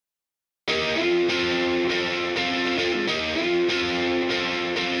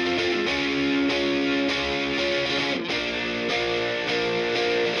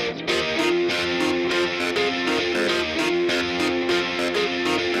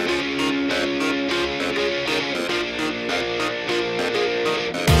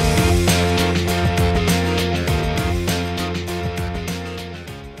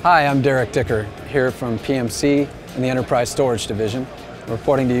Hi, I'm Derek Dicker, here from PMC in the Enterprise Storage Division,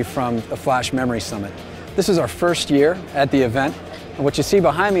 reporting to you from the Flash Memory Summit. This is our first year at the event, and what you see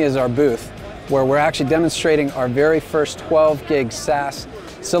behind me is our booth, where we're actually demonstrating our very first 12 gig SAS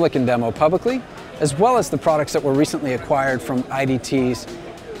silicon demo publicly, as well as the products that were recently acquired from IDT's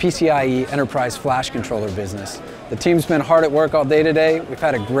PCIe Enterprise Flash Controller business. The team's been hard at work all day today. We've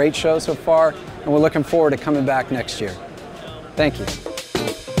had a great show so far, and we're looking forward to coming back next year. Thank you.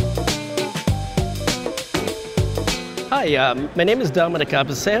 Hi, my name is Dominic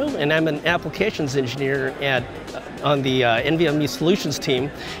Abaseo, and I'm an applications engineer on the NVMe Solutions team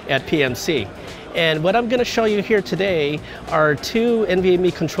at PMC. And what I'm going to show you here today are two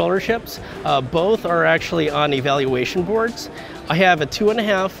NVMe controller chips. Both are actually on evaluation boards. I have a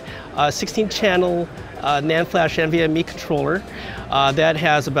 2.5 16-channel NAND flash NVMe controller that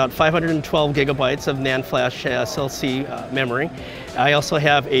has about 512 gigabytes of NAND flash SLC memory. I also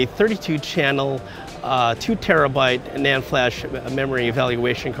have a 32-channel 2 terabyte NAND flash memory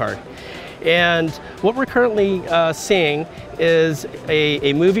evaluation card. And what we're currently seeing is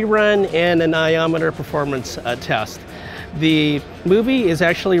a movie run and an iometer performance test. The movie is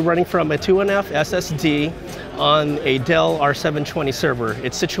actually running from a 2.5 SSD on a Dell R720 server.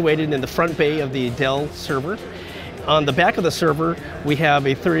 It's situated in the front bay of the Dell server. On the back of the server, we have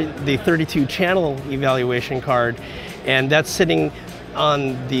the 32-channel evaluation card, and that's sitting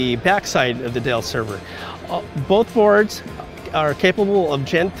on the back side of the Dell server. Both boards are capable of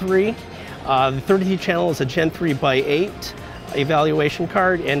Gen 3. The 32-channel is a Gen 3 by 8 evaluation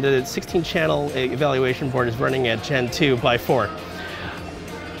card, and the 16-channel evaluation board is running at Gen 2 by 4.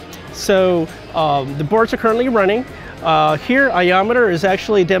 So the boards are currently running. Here, Iometer is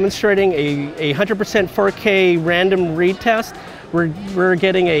actually demonstrating a 100% 4K random read test. We're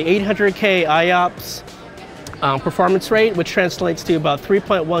getting a 800K IOPS performance rate, which translates to about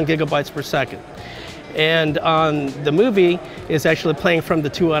 3.1 gigabytes per second. And on the movie is actually playing from the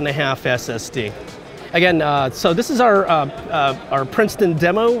 2.5 SSD. Again, so this is our Princeton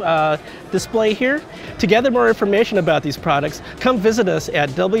demo display here. To gather more information about these products, come visit us at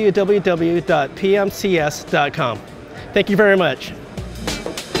www.pmcs.com. Thank you very much.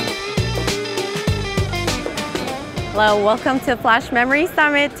 Hello, welcome to Flash Memory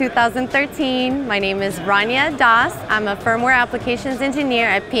Summit 2013. My name is Rania Das. I'm a firmware applications engineer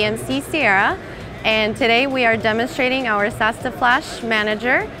at PMC Sierra. And today we are demonstrating our SAS to Flash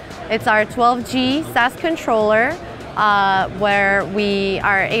Manager. It's our 12G SAS controller where we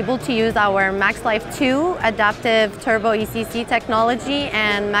are able to use our MaxLife 2 adaptive turbo ECC technology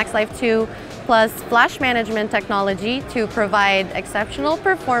and MaxLife 2 plus flash management technology to provide exceptional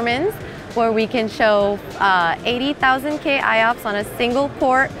performance, where we can show 80,000K IOPS on a single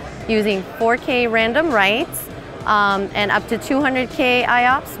port using 4K random writes, and up to 200K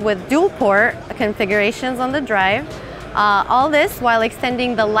IOPS with dual port configurations on the drive. All this while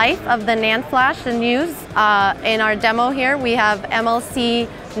extending the life of the NAND flash. And use in our demo here, we have MLC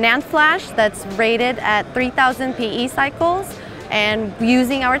NAND flash that's rated at 3000 PE cycles. And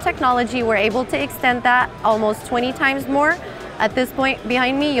using our technology, we're able to extend that almost 20 times more. At this point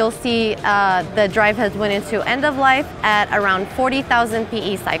behind me, you'll see the drive has went into end of life at around 40,000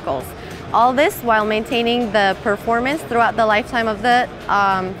 PE cycles. All this while maintaining the performance throughout the lifetime of the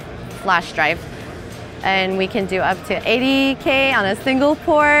flash drive. And we can do up to 80K on a single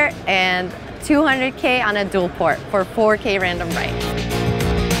port and 200K on a dual port for 4K random write.